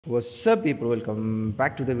What's up people, welcome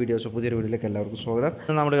back to the video. So പുതിയൊരു വീഡിയോയിലേക്ക് എല്ലാവർക്കും സ്വാഗതം.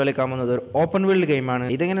 നമ്മൾ കളിക്കാൻ പോകുന്നത് ഒരു ഓപ്പൺ വേൾഡ് ഗെയിമാണ്.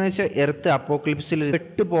 ഇതെങ്ങനെയാണെന്ന് വെച്ചാൽ എർത്ത് അപ്പോക്ലിപ്സിൽ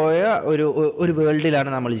പെട്ടുപോയ ഒരു വേൾഡിലാണ്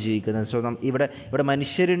നമ്മൾ ജീവിക്കുന്നത്. സോ ഇവിടെ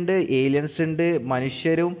മനുഷ്യരുണ്ട്, ഏലിയൻസ് ഉണ്ട്,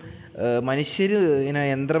 മനുഷ്യർ ഇങ്ങനെ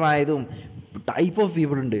യന്ത്രമായതും ടൈപ്പ് ഓഫ്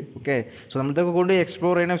പീപ്പിൾ ഉണ്ട്. ഓക്കെ, സോ നമ്മളിതൊക്കെ കൊണ്ട്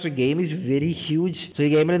എക്സ്പ്ലോർ ചെയ്യണം. So game is very huge. So ഈ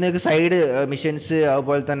ഗെയിമിൽ നിങ്ങൾക്ക് സൈഡ് മിഷൻസ്,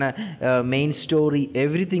 അതുപോലെ തന്നെ main story,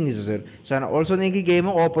 everything is sir. So also നിങ്ങൾക്ക് ഗെയിം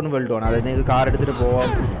ഓപ്പൺ വേൾഡുമാണ്. അതായത് നിങ്ങൾക്ക് കാർ എടുത്തിട്ട് പോകാം,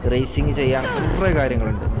 റേസിങ് ചെയ്യാം, കുറേ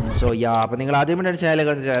കാര്യങ്ങളുണ്ട്. സോ അപ്പോൾ നിങ്ങൾ ആദ്യമായിട്ട് ചാനൽ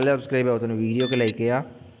സബ്സ്ക്രൈബ് ആവുന്ന വീഡിയോ ഒക്കെ ലൈക്ക് ചെയ്യുക.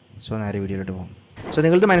 സോ നേരെ വീഡിയോയിലോട്ട് പോകും. സോ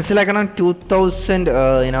നിങ്ങൾക്ക് മനസ്സിലാക്കണം,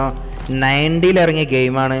 2019 ഇറങ്ങിയ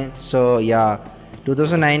ഗെയിമാണ്. സോ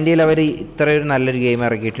 2019 അവർ ഇത്രയൊരു നല്ലൊരു ഗെയിം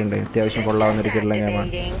ഇറക്കിയിട്ടുണ്ട്. അത്യാവശ്യം കൊള്ളാവുന്നൊരു കിട്ടുള്ള ഗെയിമാണ്.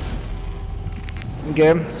 ഓക്കെ,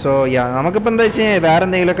 സോ നമുക്കിപ്പോൾ എന്താ വെച്ച് കഴിഞ്ഞാൽ വേറെ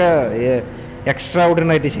എന്തെങ്കിലുമൊക്കെ എക്സ്ട്രാ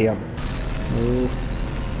ഓർഡിനറി ചെയ്യാം.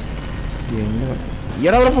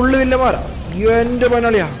 ഈടാ അവിടെ ഫുള്ള് വില്ലന്മാരാ. എൻ്റെ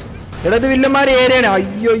പനാളിയാ. എടാ ഇത് വില്ലന്മാർ ഏരിയാണ്.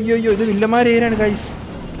 അയ്യോ ഇത് വില്ലന്മാർ ഏരിയാണ് ഗൈസ്.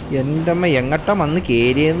 എൻ്റെ അമ്മ എങ്ങോട്ടാ വന്ന്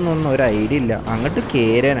കയറിയെന്നൊന്നും ഒരു ഐഡിയ ഇല്ല. അങ്ങോട്ട്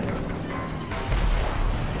കയറാനാ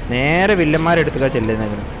നേരെ വില്ലന്മാരെടുത്തുക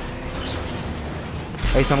ചെല്ലുന്നതിന്.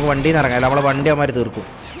 ഗൈസ് നമുക്ക് വണ്ടിയിൽ നിന്ന് ഇറങ്ങാം. നമ്മളെ വണ്ടി അവന്മാർ തീർക്കും.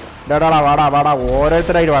 ഇതാടാ വാടാ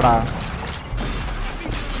ഓരോരുത്തരായിട്ട് വാടാ.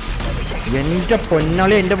 എൻ്റെ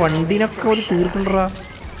പൊന്നാളി, എൻ്റെ വണ്ടീനൊക്കെ ഒരു തീർക്കണ്ടാ.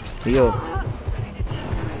 അയ്യോ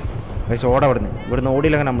ഗൈസ് ഓടാ ഇവിടുന്ന്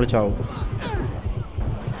ഓടിയില്ലെങ്കിൽ നമ്മൾ ചാവും.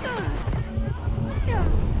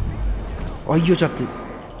 അയ്യോ ചത്ത്.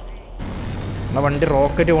 നമ്മളെ വണ്ടി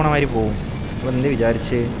റോക്കറ്റ് പോണ മാതിരി പോവും. അപ്പോൾ എന്ത്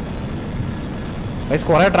വിചാരിച്ച് ഗൈസ്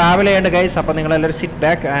കുറേ ട്രാവൽ ചെയ്യേണ്ട ഗൈസ്. അപ്പോൾ നിങ്ങളെല്ലാവരും സിറ്റ്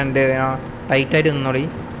ബാക്ക് ആൻഡ് ടൈറ്റായിട്ട് നിന്നോളി.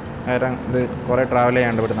 കാരണം ഇത് കുറേ ട്രാവൽ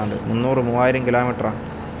ചെയ്യാണ്ട് വിടുന്നുണ്ട്. 300-3000 കിലോമീറ്ററാണ്.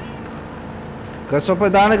 ഗൈസ് അപ്പോൾ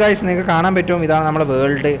ഇതാണ് ഗൈസ്, നിങ്ങൾക്ക് കാണാൻ പറ്റും. ഇതാണ് നമ്മുടെ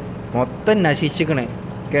വേൾഡ് മൊത്തം നശിച്ചിക്കണേ.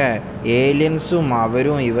 ഓക്കെ, ഏലിയൻസും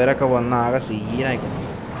അവരും ഇവരൊക്കെ വന്ന് ആകെ സീനായിക്കും.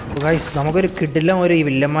 അപ്പോൾ ഗൈസ് നമുക്കൊരു കിടിലം ഒരു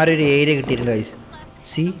വില്ലന്മാരൊരു ഏരിയ കിട്ടിയിട്ടുണ്ട് ഗൈസ്.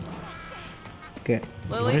 സി ഓക്കെ,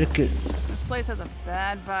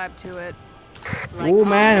 ഓ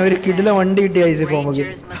മാൻ, ഒരു കിടില വണ്ടി കിട്ടി ഗൈസ്. ഇപ്പോൾ നമുക്ക്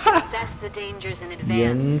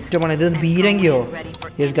എൻ്റെ പണി ഇത് ബീരങ്കിയോ?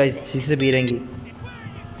 Yes guys, this ബീരങ്കി.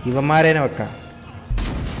 ഇവന്മാരേനെ വെക്കാം.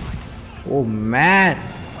 ഓ മാൻ,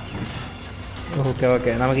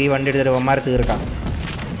 ഓക്കെ നമുക്ക് ഈ വണ്ടി എടുത്തിട്ട് ഇവന്മാരെ തീർക്കാം.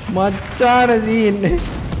 മച്ചാണ് സീൻ.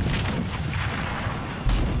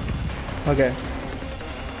 ഓക്കെ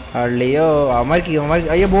അള്ളിയോ അവന്മാർക്ക്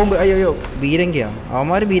അയ്യോ ബോംബ്. അയ്യോ ബീരങ്കിയാണ്.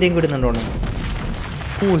 അവന്മാർ ബീരങ്കി ഇടുന്നുണ്ടോ?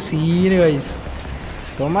 ഓ സീന് ഗൈസ്,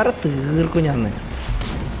 അവന്മാരെ തീർക്കും ഞാൻ.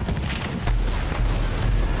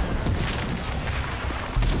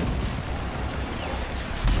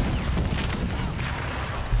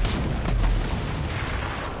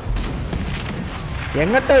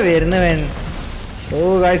 എങ്ങോട്ടാ വരുന്നവൻ? ഓ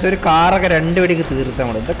ഗൈസ്, ഒരു കാറൊക്കെ 2 വെടിക്ക് തീർത്താൽ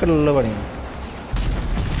മതി. ഇതൊക്കെ ഉള്ള പണിയാണ്.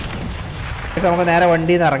 പക്ഷെ നമുക്ക് നേരെ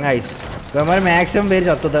വണ്ടിയിൽ നിന്ന് ഇറങ്ങാം ഗൈസ്. ഇവന്മാർ മാക്സിമം പേര്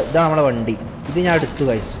ചത്തത്. ഇതാണ് നമ്മുടെ വണ്ടി. ഇത് ഞാൻ എടുത്തു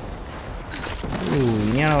ഗൈസ്. ഓ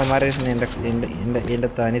ഇനിയാണ് അവന്മാരെ എൻ്റെ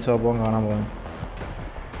തനി സ്വഭാവം കാണാൻ പോകുന്നത്.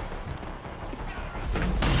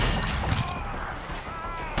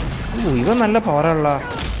 ഓ ഇവൻ നല്ല പവറുള്ള.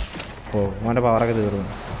 ഓ അവൻ്റെ പവറൊക്കെ തീർന്നു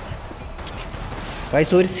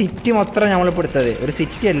ഗൈസ്. ഒരു സിറ്റി മൊത്തം നമ്മളിപ്പോൾ എടുത്തത്, ഒരു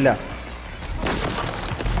സിറ്റി അല്ല.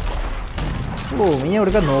 ഓ നീ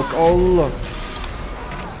എടുക്കാൻ നോക്ക. ഓ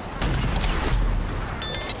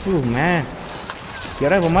മാൻ,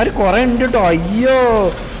 എടാ ഇവന്മാർ കുറേ ഉണ്ട് കേട്ടോ. അയ്യോ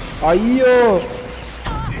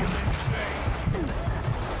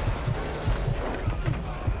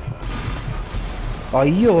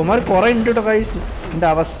ഇവന്മാർ കുറേ ഉണ്ട് കേട്ടോ ഗൈസ്. എൻ്റെ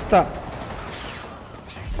അവസ്ഥ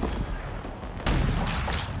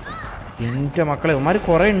എൻ്റെ മക്കളെ, ഇവന്മാർ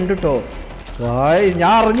കുറേ ഉണ്ട് കേട്ടോ.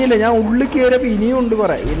 ഞാൻ അറിഞ്ഞില്ല, ഞാൻ ഉള്ളിൽ കയറിയപ്പോൾ ഇനിയും ഉണ്ട്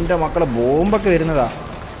കുറേ. എൻ്റെ മക്കളെ ബോംബൊക്കെ വരുന്നതാ.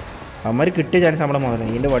 അവന്മാർ കിട്ടിയ ചാൻസ് നമ്മളെ മുതൽ.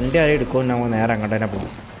 ഇതിൻ്റെ വണ്ടി ആരെയും എടുക്കുമെന്ന് നമ്മൾ നേരെ അങ്ങോട്ട് തന്നെ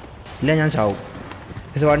പോകും. ഇല്ല ഞാൻ ചാവും.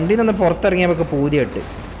 പക്ഷെ വണ്ടിയിൽ നിന്ന് പുറത്തിറങ്ങിയപ്പോൾ പൂതിയായിട്ട്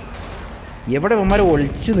എവിടെ അവന്മാർ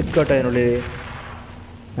ഒളിച്ച് നിൽക്കട്ടെ അതിനുള്ളിൽ.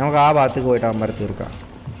 നമുക്ക് ആ ഭാഗത്തേക്ക് പോയിട്ട് അവന്മാരെ തീർക്കാം.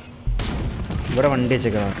 ഇവിടെ വണ്ടി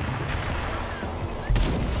വെച്ചേക്കണം.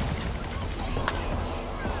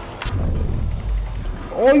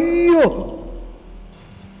 അയ്യോ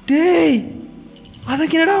ഡേയ്,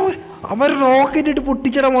 അതൊക്കെയാടാ അവർ റോക്കറ്റ് ഇട്ട്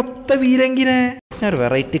പൊട്ടിച്ചടാ മൊത്തം വീരങ്കിനെ. ഞാനൊരു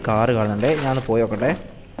വെറൈറ്റി കാറ് കാണുന്നുണ്ടേ, ഞാൻ പോയി നോക്കട്ടെ.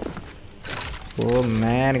 ഓ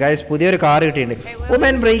മാൻ ഗൈസ്, പുതിയൊരു കാറ് കിട്ടിയിട്ടുണ്ട്. ഓ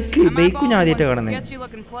മാൻ, ബ്രേക്കും ഞാൻ ആദ്യമായിട്ട് കാണുന്നത്.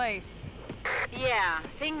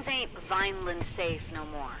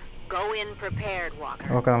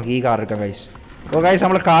 ഓക്കെ നമുക്ക് ഈ കാർ എടുക്കാം ഗൈസ്. ഓ ഗൈസ്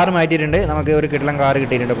നമ്മൾ കാർ മാറ്റിയിട്ടുണ്ട്. നമുക്ക് ഒരു കിട്ടലം കാർ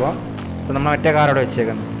കിട്ടിയിട്ടുണ്ട്. അപ്പോൾ നമ്മൾ മറ്റേ കാർ അവിടെ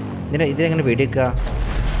വെച്ചേക്കുന്നത്. ഇതെങ്ങനെ വെടിക്കുക?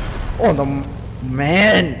 ഓ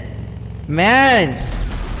മാൻ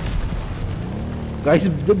ഗൈസ്,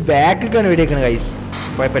 ഇത് ബാക്കൊക്കെയാണ് വെടിയേക്കുന്നത് ഗൈസ്.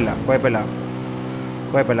 കുഴപ്പമില്ല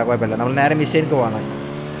നമ്മൾ നേരെ മിഷനിലേക്ക് പോകണം.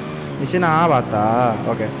 മിഷൻ ആ ഭാഗത്താ.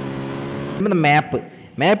 ഓക്കെ,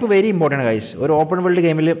 മാപ്പ് വെരി ഇമ്പോർട്ടൻറ്റ് ഗൈസ്. ഒരു ഓപ്പൺ വേൾഡ്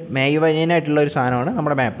ഗെയിമിൽ മെയിനായിട്ടുള്ള ഒരു സാധനമാണ്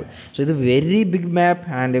നമ്മുടെ മാപ്പ്. സോ ഇത് വെരി ബിഗ് മാപ്പ്.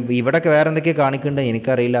 ആൻഡ് ഇവിടെയൊക്കെ വേറെ എന്തൊക്കെയാണ് കാണിക്കേണ്ടത്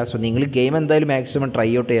എനിക്കറിയില്ല. സോ നിങ്ങൾ ഗെയിം എന്തായാലും മാക്സിമം ട്രൈ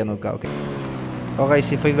ഔട്ട് ചെയ്യാൻ നോക്കുക. ഓക്കെ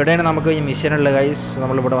ഗൈസ്, ഇപ്പോൾ ഇവിടെയാണ് നമുക്ക് ഈ മിഷനുള്ള ഗൈസ്.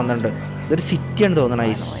 നമ്മളിവിടെ വന്നിട്ടുണ്ട്. ഇതൊരു സിറ്റിയാണ് തോന്നുന്നത്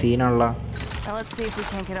ഗൈസ്, സീനുള്ള.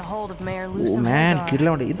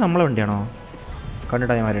 കിടിലമുണ്ട്. ഇത് നമ്മളെ വണ്ടിയാണോ?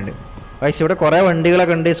 കണ്ടിട്ടായമാരുണ്ട് ഗൈസ്. ഇവിടെ കുറേ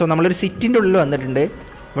വണ്ടികളൊക്കെ ഉണ്ട്. സോ നമ്മളൊരു സിറ്റിൻ്റെ ഉള്ളിൽ വന്നിട്ടുണ്ട്.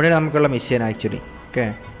 ഇവിടെ നമുക്കുള്ള മിഷൻ ആക്ച്വലി. ഓക്കെ,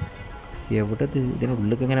 എവിടെ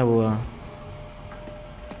ഇതിനുള്ളിലേക്ക് എങ്ങനെ പോവാ?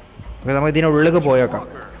 ഓക്കെ, നമുക്ക് ഇതിനുള്ളിലേക്ക് പോയേക്കാം.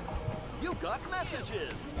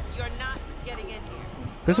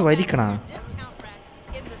 വരിക്കണ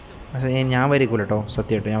ഞാൻ വരിക്കൂല കേട്ടോ,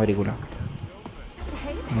 സത്യമായിട്ട് ഞാൻ വരിക്കൂല.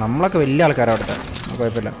 നമ്മളൊക്കെ വലിയ ആൾക്കാരാണ് അവിടുത്തെ,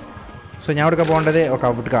 കുഴപ്പമില്ല. സോ ഞാൻ അവിടേക്ക് പോകേണ്ടത് ഓക്കെ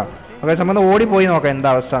അവിടേക്കാ. ഓക്കെ, സംബന്ധം ഓടിപ്പോയി നോക്കാം എന്താ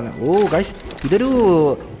അവസ്ഥ. ഓ ഗൈസ്, ഇതൊരു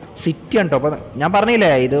സിറ്റിയാണ് കേട്ടോ. അപ്പോൾ ഞാൻ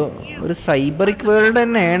പറഞ്ഞില്ലേ, ഇത് ഒരു സൈബറിക് വേൾഡ്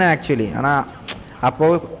തന്നെയാണ് ആക്ച്വലി. ஆனால்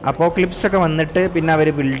അപ്പോക്ലിപ്സ് ഒക്കെ വന്നിട്ട് പിന്നെ അവർ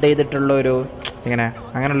ബിൽഡ് ചെയ്തിട്ടുള്ള ഒരു ഇങ്ങനെ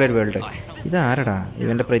അങ്ങനെയുള്ളൊരു വേൾഡ്. ഇതാരടാ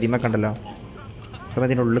ഇവൻ്റെ പ്രതിമ കണ്ടല്ലോ. അപ്പം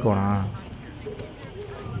ഇതിൻ്റെ ഉള്ളിൽ പോകണോ?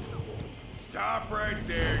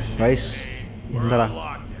 ഗൈസ് എന്താടാ?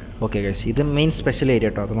 ഓക്കെ ഗൈസ്, ഇത് മെയിൻ സ്പെഷ്യൽ ഏരിയ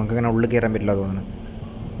കേട്ടോ. അത് നമുക്ക് അങ്ങനെ ഉള്ളിൽ കയറാൻ പറ്റില്ല തോന്നുന്നു.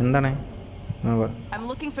 എന്താണ്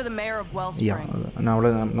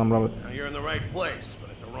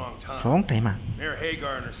റോങ് ടൈമാ?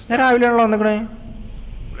 രാവിലെയാണല്ലോ വന്നിക്കണേ.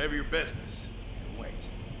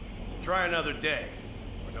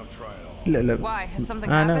 ഇല്ല ഇല്ല,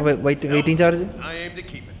 വെയിറ്റിംഗ് ചാർജ്.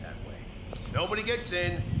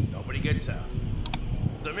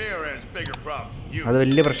 അത്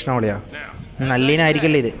വലിയ പ്രശ്നമാളിയാ.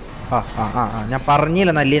 നല്ലീനായിരിക്കല്ലേ ഇത്? ആ ആ ആ ആ ഞാൻ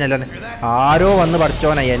പറഞ്ഞില്ല നല്ലീനല്ല. ആരോ വന്ന്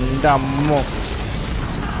പഠിച്ചോനെ, എൻ്റെ അമ്മോ.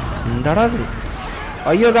 എന്താടാ അത്?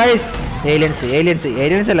 അയ്യോ ഗൈസ്,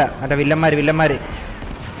 ഏലിയൻസ് അല്ല, മറ്റേ വില്ലന്മാർ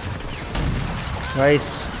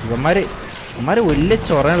ഗൈസ്. ഇവന്മാർ വലിയ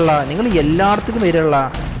ചൊറയുള്ള. നിങ്ങൾ എല്ലായിടത്തേക്കും വരെയുള്ള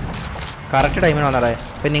കറക്റ്റ് ടൈമിന് വന്നടേ.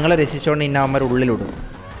 ഇപ്പം നിങ്ങളെ രക്ഷിച്ചുകൊണ്ട് ഇന്ന അവന്മാർ ഉള്ളിലിടും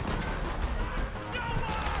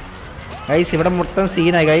ഗൈസ്. ഇവിടെ മൊത്തം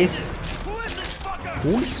സീനായി ഗൈസ്.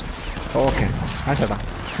 ഓക്കെ ആ ചേട്ടാ,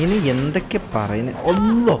 ഇനി എന്തൊക്കെ പറയുന്നത്?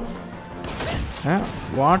 ഒന്നോ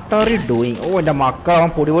വാട്ട് ആർ യു ഡൂയിങ്? ഓ എൻ്റെ മക്കൾ, അവൻ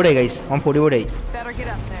പൊടിപൊടിയായി ഗൈസ്, അവൻ പൊടിപൊടിയായി.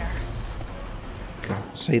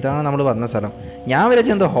 സോ ഇതാണ് നമ്മൾ വന്ന സ്ഥലം. ഞാൻ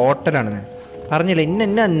വിചാരിച്ചത് എന്തോ ഹോട്ടലാണെന്ന്. പറഞ്ഞില്ല,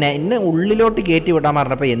 എന്നെ ഉള്ളിലോട്ട് കയറ്റി വിടാൻ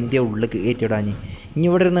പറഞ്ഞപ്പോൾ എന്തിയാ ഉള്ളിൽ കയറ്റി വിടാൻ. ഇനി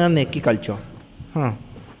ഇവിടെ ഇരുന്ന് ഞാൻ നെക്കി കളിച്ചോ?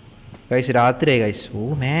 ഗൈസ് രാത്രിയായി ഗൈസ്. ഓ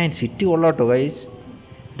മാൻ, സിറ്റി കൊള്ളാം കേട്ടോ ഗൈസ്.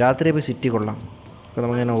 രാത്രി പോയി സിറ്റി കൊള്ളാം. അപ്പോൾ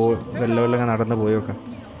നമുക്കിങ്ങനെ വെള്ളം നടന്ന് പോയോക്കാം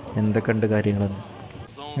എന്തൊക്കെ ഉണ്ട് കാര്യങ്ങളെന്ന്.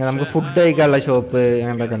 നമുക്ക് ഫുഡ് കഴിക്കാനുള്ള ഷോപ്പ്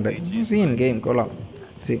അങ്ങനെയൊക്കെ ഉണ്ട്. സീൻ ഗെയിം കൊള്ളാം.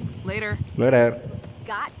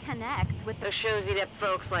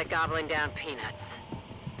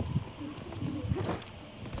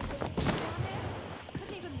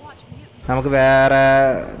 നമുക്ക്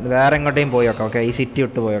വേറെ എങ്ങോട്ടേയും പോയോക്കാം. ഓക്കെ, ഈ സിറ്റി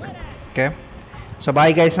വിട്ട് പോയോക്കാം. Okay, so bye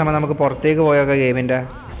guys. നമുക്ക് പുറത്തേക്ക് പോയോക്കാം ഗെയിമിൻ്റെ.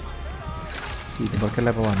 ഇതൊക്കെയല്ല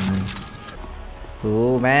ഇപ്പോൾ വന്നു. ഓ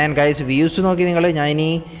മാൻ ഗൈസ്, വ്യൂസ് നോക്കി നിങ്ങൾ. ഞാൻ ഇനി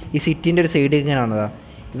ഈ സിറ്റീൻ്റെ ഒരു സൈഡിൽ ഇങ്ങനെ വന്നതാണ്.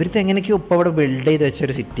 ഇവർക്ക് എങ്ങനെയൊക്കെയോ ഇപ്പോൾ അവിടെ ബിൽഡ് ചെയ്ത്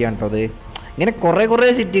വെച്ചൊരു സിറ്റിയാണ് കേട്ടോ അത്. ഇങ്ങനെ കുറേ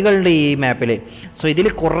സിറ്റികളുണ്ട് ഈ മാപ്പിൽ. സോ ഇതിൽ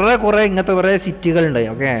കുറേ ഇങ്ങനത്തെ കുറേ സിറ്റികളുണ്ട്.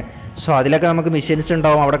 ഓക്കെ, സോ അതിലൊക്കെ നമുക്ക് മിഷൻസ്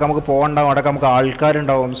ഉണ്ടാവും, അവിടെയൊക്കെ നമുക്ക് പോകണ്ടാവും, അവിടെയൊക്കെ നമുക്ക്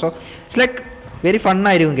ആൾക്കാരുണ്ടാവും. So it's like very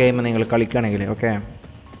ഫണ്ണായിരിക്കും game നിങ്ങൾ കളിക്കുകയാണെങ്കിൽ. ഓക്കെ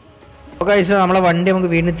ഗൈസ്, നമ്മളെ വണ്ടി നമുക്ക്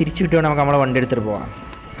വീണ്ടും തിരിച്ചു കിട്ടുകയാണെങ്കിൽ നമുക്ക് നമ്മളെ വണ്ടി എടുത്തിട്ട് പോകാം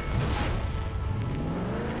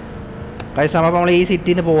ഗൈസ്. അപ്പോൾ നമ്മൾ ഈ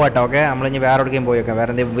സിറ്റിയിൽ നിന്ന് പോകാട്ടോ. ഓക്കെ, നമ്മളിനി വേറെ എവിടേക്കും പോയേക്കാം. വേറെ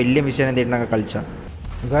എന്തെങ്കിലും വലിയ മിഷൻ എന്തെങ്കിലും കളിച്ചാൽ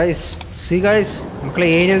ഗൈസ്. ഗൈസ് മക്കളെ,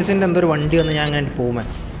 ഏരിയൽസിൻ്റെ എന്തോ ഒരു വണ്ടി വന്ന് ഞാൻ അങ്ങനെ പോകുമ്പോൾ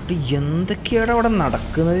എന്തൊക്കെയാണ് അവിടെ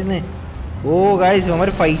നടക്കുന്നതിന്. ഓ ഗൈസ്, അവന്മാർ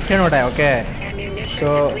ഫൈറ്റാണ് ഇവിടെ. ഓക്കെ,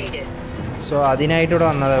 സോ അതിനായിട്ട് ഇവിടെ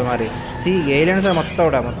വന്നത് അവന്മാർ. ഏലിയൻസാണ്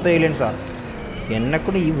മൊത്തം ഏലിയൻസാണ്.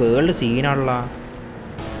 എന്നെക്കൊണ്ട് ഈ വേൾഡ് സീനാണല്ലോ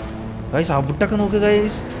ഗൈസ്. അവിട്ടൊക്കെ നോക്ക്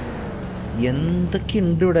ഗൈസ്,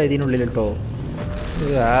 എന്തൊക്കെയുണ്ട് ഇവിടെ ഇതിനുള്ളിൽ കേട്ടോ.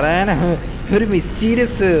 വേറെ ഒരു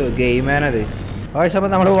മിസ്റ്റീരിയസ് ഗെയിമാണത് ഗൈസ്. അപ്പോൾ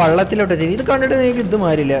നമ്മൾ വള്ളത്തിലോട്ട് ഇത് കണ്ടിട്ട് നിങ്ങൾക്ക് ഇത്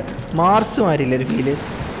മാറില്ല, മാർസ് മാറില്ല ഒരു ഫീല്.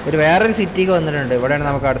 ഒരു വേറൊരു സിറ്റിക്ക് വന്നിട്ടുണ്ട്. ഇവിടെയാണ്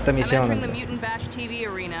നമുക്ക് അടുത്ത മിഷൻ വന്നത്.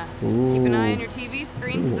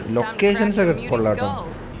 ലൊക്കേഷൻസ് ഒക്കെ കൊള്ളാട്ടോ.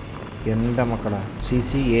 എൻ്റെ മക്കളാ,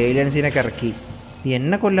 ഏലിയൻസിനൊക്കെ ഇറക്കി.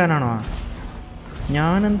 എന്നെ കൊല്ലാനാണോ?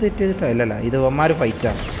 ഞാനെന്ത് തെറ്റിയിട്ടോ? അല്ലല്ല, ഇത് അവന്മാർ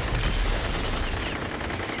ഫൈറ്റാണ്.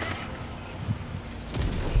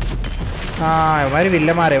 ഇവന്മാർ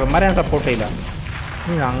വില്ലന്മാരെ, ഇവന്മാരെ ഞാൻ സപ്പോർട്ട് ചെയ്യില്ല,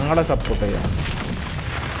 ഞങ്ങളെ സപ്പോർട്ട് ചെയ്യാം.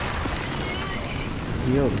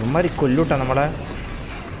 അയ്യോ, ഇവന്മാർ കൊല്ലൂട്ടാ നമ്മളെ.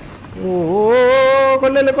 ഓ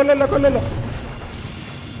കൊല്ലല്ലോ കൊന്ന്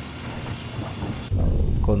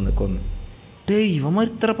ഇവന്മാർ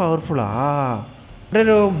ഇത്ര പവർഫുള്ളാ. ഇവിടെ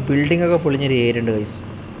ഒരു ബിൽഡിംഗ് ഒക്കെ പൊളിഞ്ഞൊരു ഏരിയ ഉണ്ട് ഗൈസ്.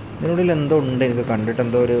 ഇതിനുള്ളിൽ എന്തോ ഉണ്ട്, എനിക്ക് കണ്ടിട്ട്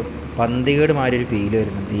എന്തോ ഒരു പന്തികേട് മാതിരി ഒരു ഫീൽ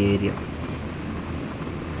വരുന്നുണ്ട് ഈ ഏരിയ.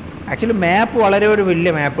 ആക്ച്വലി മാപ്പ് വളരെ ഒരു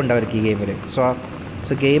വലിയ മാപ്പ് ഉണ്ട് അവർക്ക് ഈ ഗെയിമിൽ. സോ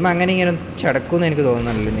ഗെയിം അങ്ങനെ ഇങ്ങനെ ചടക്കുമെന്ന് എനിക്ക്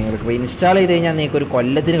തോന്നുന്നില്ല. നിങ്ങൾക്ക് ഇൻസ്റ്റാൾ ചെയ്ത് കഴിഞ്ഞാൽ നിങ്ങൾക്ക് ഒരു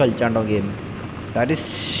കൊല്ലത്തിന് കളിച്ചാണ്ടോ game. That is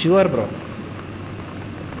sure bro.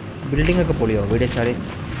 Building ഒക്കെ പൊളിയോ വീഡിയോ വെച്ചാൽ?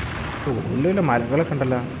 വലിയ മരങ്ങളൊക്കെ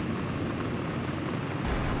ഉണ്ടല്ലോ.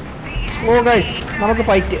 ഓ ഗൈസ് നമുക്ക്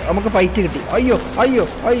ഫൈറ്റ് കിട്ടി. അയ്യോ അയ്യോ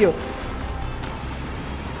അയ്യോ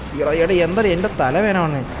എടാ എന്താ എൻ്റെ തല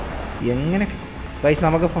വേനമാണ്. എങ്ങനെ ഗൈസ്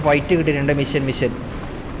നമുക്ക് ഫൈറ്റ് കിട്ടിയിട്ടുണ്ട്. മിഷൻ.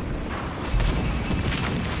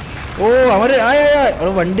 ഓ അവര്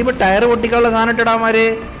വണ്ടി ടയർ പൊട്ടിക്കാനുള്ള സാധനം ഇട്ടിടാമാര്.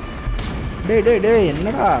 ഡേ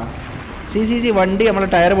എന്നടാ സി വണ്ടി നമ്മളെ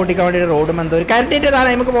ടയർ പൊട്ടിക്കാൻ വേണ്ടി റോഡ് എന്തോ ഒരു കരണ്ടിൻ്റെ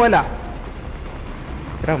സാധനം നമുക്ക് പോകല.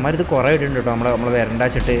 എടാ അമ്മരിത് കുറേ ഇടുന്നുണ്ട് കേട്ടോ നമ്മളെ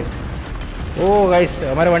വരണ്ടാച്ചിട്ട്. ഓ ഗൈസ്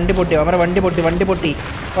അവരെ വണ്ടി പൊട്ടി.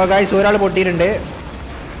 ഓ ഗൈസ് ഒരാൾ പൊട്ടിയിട്ടുണ്ട്.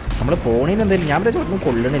 നമ്മൾ പോണീന് എന്തെങ്കിലും ഞാൻ ഒന്നും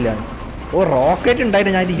കൊള്ളണില്ല. ഓ റോക്കറ്റ്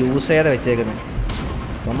ഉണ്ടായിട്ട് ഞാൻ ഇത് യൂസ് ചെയ്യാതെ വെച്ചേക്കുന്നത്.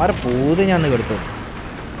 അവന്മാരെ പൂത് ഞാൻ കെടുത്തു.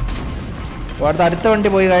 അടുത്ത വണ്ടി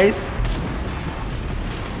പോയി ഗൈസ്.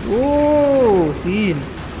 ഓ സീൻ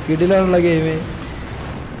കിടിലുള്ള ഗെയിം.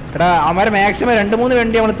 എടാ അവന്മാരെ മാക്സിമം 2-3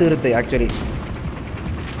 വണ്ടി നമ്മൾ തീർത്ത്. ആക്ച്വലി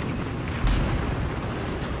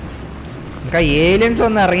നമുക്ക് ആ ഏലിയൻസ്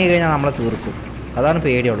വന്ന് ഇറങ്ങി കഴിഞ്ഞാൽ നമ്മളെ തീർക്കും. അതാണ്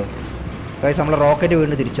പേടിയുള്ളൂ ഗൈസ്. നമ്മളെ റോക്കറ്റ്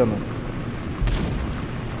വീണ്ടും തിരിച്ചു വന്നു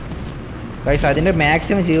ഗൈസ്. അതിൻ്റെ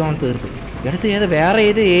മാക്സിമം ചെയ്ത് നമ്മൾ തീർത്തു. എടുത്ത് വേറെ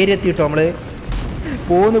ഏത് ഏരിയ എത്തിയിട്ടോ നമ്മൾ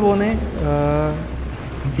പോന്ന്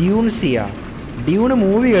ഡ്യൂണ്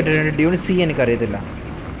മൂവി കേട്ടിട്ടുണ്ട്. ഡ്യൂൺ സി എനിക്കറിയത്തില്ല.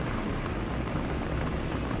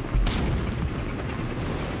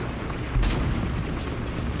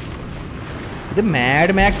 ഇത്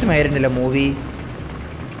മാഡ് മാക്സ് ആയിരുന്നില്ല മൂവി.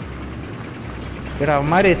 ഇവിടെ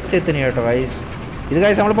അവന്മാർ എത്തുന്ന കേട്ടോ ഗൈസ്. ഇത്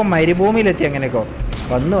ഗൈസ് നമ്മളിപ്പോൾ മരുഭൂമിയിലെത്തി. അങ്ങനെയൊക്കെ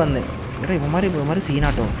വന്ന് ഇവിടെ ഇവന്മാർ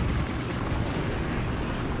സീനാട്ടോ.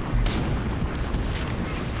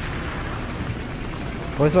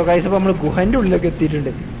 സോ ഗൈസ് ഇപ്പോൾ നമ്മൾ ഗുഹൻ്റെ ഉള്ളിലൊക്കെ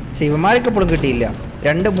എത്തിയിട്ടുണ്ട്. പക്ഷെ ഇവന്മാർക്ക് ഇപ്പോഴും കിട്ടിയില്ല.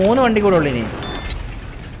 2-3 വണ്ടി കൂടെ ഉള്ളു ഇനി.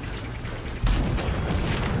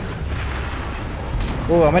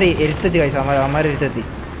 ഓ അവന്മാർ എരുത്തെത്തി ഗൈസ്. അവന്മാർ എരുത്തെത്തി.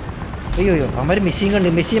 അയ്യോ അവന്മാർ മെഷീൻ കണ്ണ്.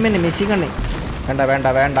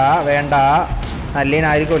 വേണ്ട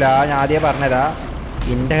നല്ലതിനായിരിക്കൂല. ഞാൻ ആദ്യം പറഞ്ഞതാ.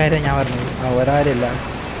 എൻ്റെ കാര്യം ഞാൻ പറഞ്ഞു. ഒരാരില്ല.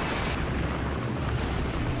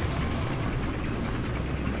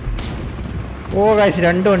 ഓ ഗൈസ്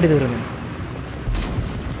 2 വണ്ടി തീർന്നു.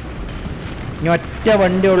 ഇനി ഒറ്റ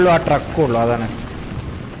വണ്ടി ഉള്ളൂ. ആ ട്രക്കും ഉള്ളൂ. അതാണ്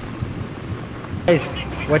ഗൈസ്.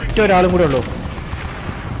 ഒറ്റ ഒരാളും കൂടെ ഉള്ളൂ.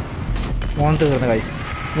 മോൻ തീർന്നു ഗൈസ്.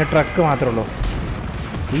 ഇനി ട്രക്ക് മാത്രമേ ഉള്ളൂ.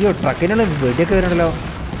 അയ്യോ ട്രക്കിനുള്ള വെടിയൊക്കെ വരുന്നുണ്ടല്ലോ.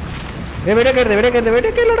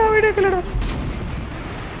 വെടിയൊക്കെല്ലടാ.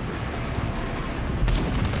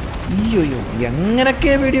 അയ്യോ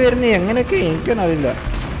എങ്ങനെയൊക്കെ വെടി വരുന്നത് എങ്ങനെയൊക്കെ എനിക്കൊന്നും അറിയില്ല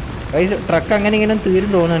ഗൈസ്. ട്രക്ക് അങ്ങനെ ഇങ്ങനെ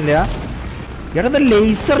തീരും തോന്നുന്നില്ല. എടാ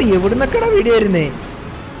ലേസർ എവിടുന്നൊക്കെയാ വെടി വരുന്നേ?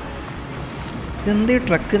 എന്ത് ഈ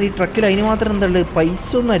ട്രക്കിൽ അതിന് മാത്രം എന്താ ഉള്ളത്? പൈസ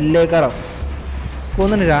ഒന്നും അല്ലേ കാരണം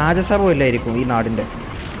തോന്നുന്നു. രാജസർവം ഇല്ലായിരിക്കും ഈ നാടിൻ്റെ.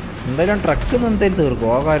 എന്തായാലും ട്രക്ക് എന്തായാലും തീർക്കും.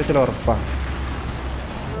 ആ കാര്യത്തിൽ ഉറപ്പാണ്.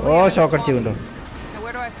 ഓ ഷോക്കടിച്ച് വീണ്ടും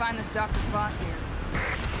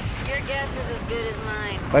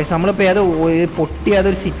പൈസ. നമ്മളിപ്പോൾ ഏതോ പൊട്ടി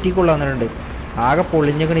അതൊരു സിറ്റിക്കുള്ള വന്നിട്ടുണ്ട്. ആകെ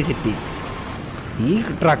പൊളിഞ്ഞേക്കണ ഈ സിറ്റി. ഈ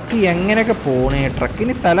ട്രക്ക് എങ്ങനെയൊക്കെ പോണേ?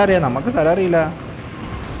 ട്രക്കിന് സ്ഥലം അറിയാം, നമുക്ക് സ്ഥലം അറിയില്ല.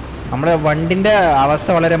 നമ്മുടെ വണ്ടിൻ്റെ അവസ്ഥ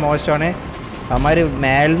വളരെ മോശമാണ്. അവന്മാർ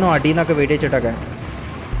മേലിന്നും അടിയിൽ നിന്നൊക്കെ വെടി വെച്ചിട്ടൊക്കെ.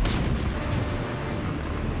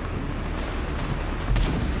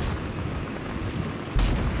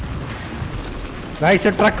 ഗൈസ്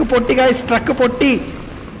ട്രക്ക് പൊട്ടി ഗൈസ്. ട്രക്ക് പൊട്ടി.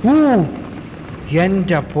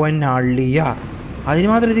 എൻ്റെ പൊന്നള്ളിയ. അതിന്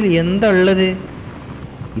മാത്രം ഇതിൽ എന്താ ഉള്ളത്?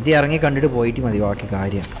 ഇത് ഇറങ്ങി കണ്ടിട്ട് പോയിട്ട് മതി ബാക്കി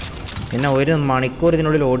കാര്യം. എന്നെ 1 മണിക്കൂർ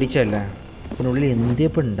ഇതിനുള്ളിൽ ഓടിച്ചല്ലേ. ഇതിനുള്ളിൽ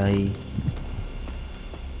എന്തിയപ്പോൾ ഉണ്ടായി?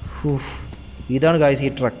 ഇതാണ് ഗൈസ്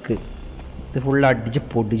ഈ ട്രക്ക്. ഇത് ഫുള്ള് അടിച്ച്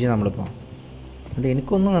പൊടിച്ച് നമ്മളിപ്പോൾ. അതുകൊണ്ട്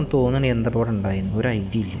എനിക്കൊന്നും തോന്നണേ എന്താ ഇവിടെ ഉണ്ടായിരുന്നു. ഒരു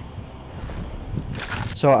ഐഡിയ ഇല്ല.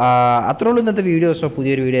 സോ അത്രേ ഉള്ളൂ ഇന്നത്തെ വീഡിയോ. സോ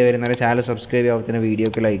പുതിയൊരു വീഡിയോ വരുന്നവരെ ചാനൽ സബ്സ്ക്രൈബ് ചെയ്യാൻ വീഡിയോ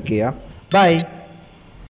ഒക്കെ ലൈക്ക് ചെയ്യുക. ബൈ.